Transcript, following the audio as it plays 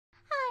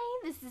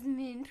this is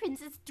Moon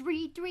Princess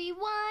 331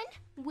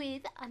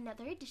 with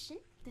another edition.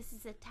 This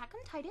is Attack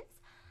on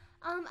Titans.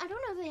 I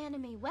don't know the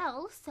anime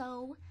well,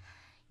 so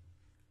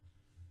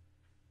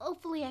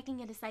hopefully I can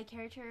get a side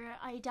character.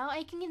 I doubt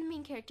I can get a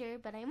main character,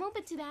 but I'm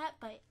open to that,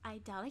 but I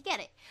doubt I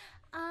get it.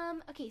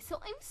 Okay, so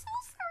I'm so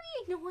sorry.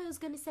 I know I was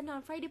gonna send it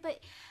on Friday, but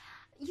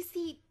you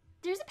see,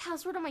 there's a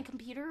password on my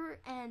computer,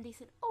 and they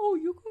said, oh,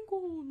 you can go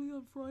only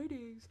on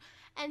Fridays.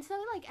 And so,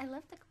 like, I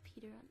left the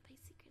computer on by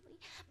secretly.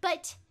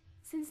 But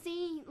since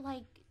they,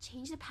 like,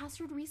 changed the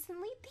password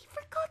recently, they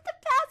forgot the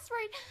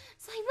password.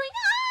 So I'm like,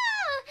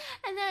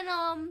 ah! And then,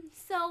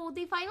 so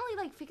they finally,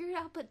 like, figured it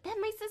out. But then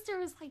my sister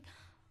was like,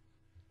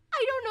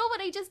 I don't know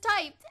what I just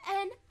typed.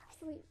 And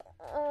I was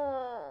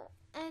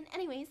like, and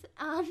anyways,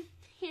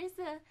 here's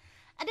the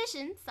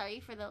addition. Sorry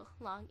for the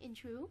long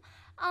intro.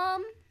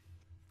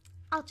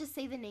 I'll just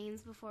say the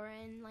names before,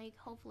 and like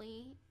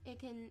hopefully it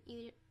can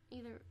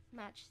either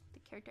match the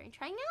character I'm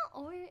trying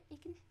out, or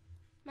it can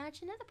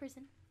match another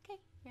person. Okay,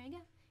 here I go.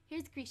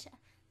 Here's Grisha.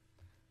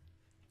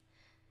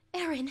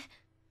 Eren,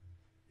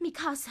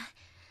 Mikasa,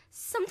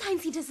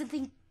 sometimes he doesn't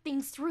think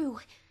things through.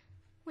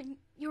 When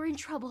you're in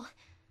trouble,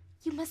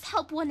 you must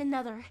help one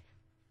another.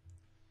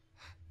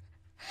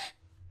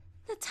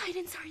 The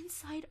Titans are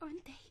inside,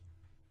 aren't they?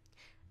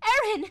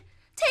 Eren,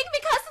 take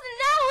Mikasa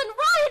now and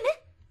run!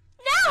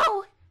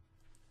 Now!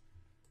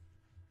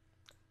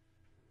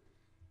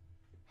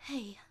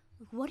 Hey,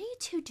 what are you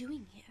two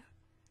doing here?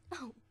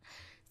 Oh,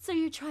 so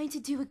you're trying to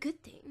do a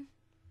good thing.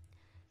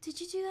 Did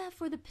you do that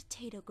for the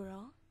potato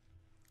girl?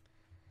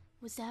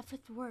 Was that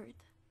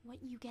worth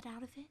what you get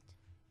out of it?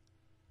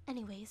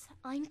 Anyways,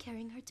 I'm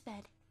carrying her to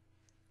bed.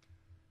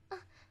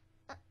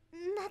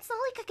 That's all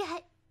I could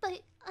get,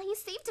 but I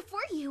saved it for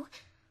you.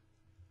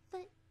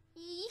 But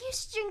you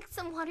should drink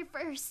some water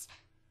first.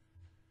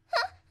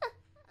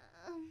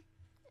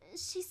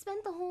 She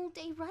spent the whole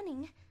day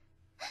running.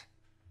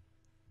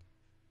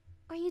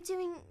 Are you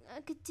doing a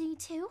good deed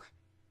too?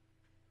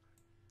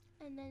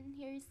 And then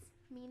here's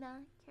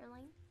Mina,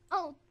 Caroline.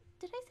 Oh,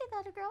 did I say the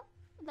other girl?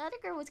 The other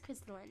girl was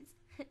Crystal Renz.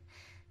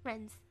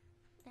 And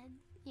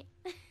yeah.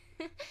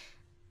 Mina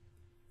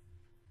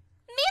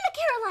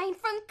Caroline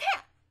from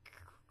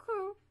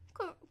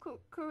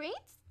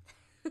Cranes?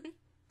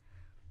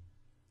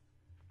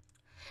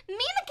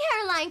 Mina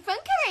Caroline from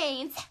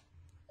Cranes!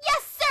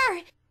 Yes, sir!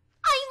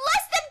 I'm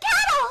less than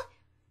cattle!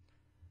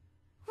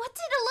 What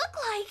did it look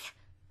like?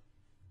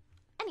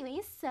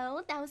 Anyways,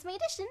 so that was my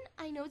edition.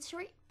 I know it's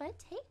short,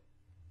 but hey,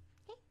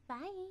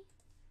 bye.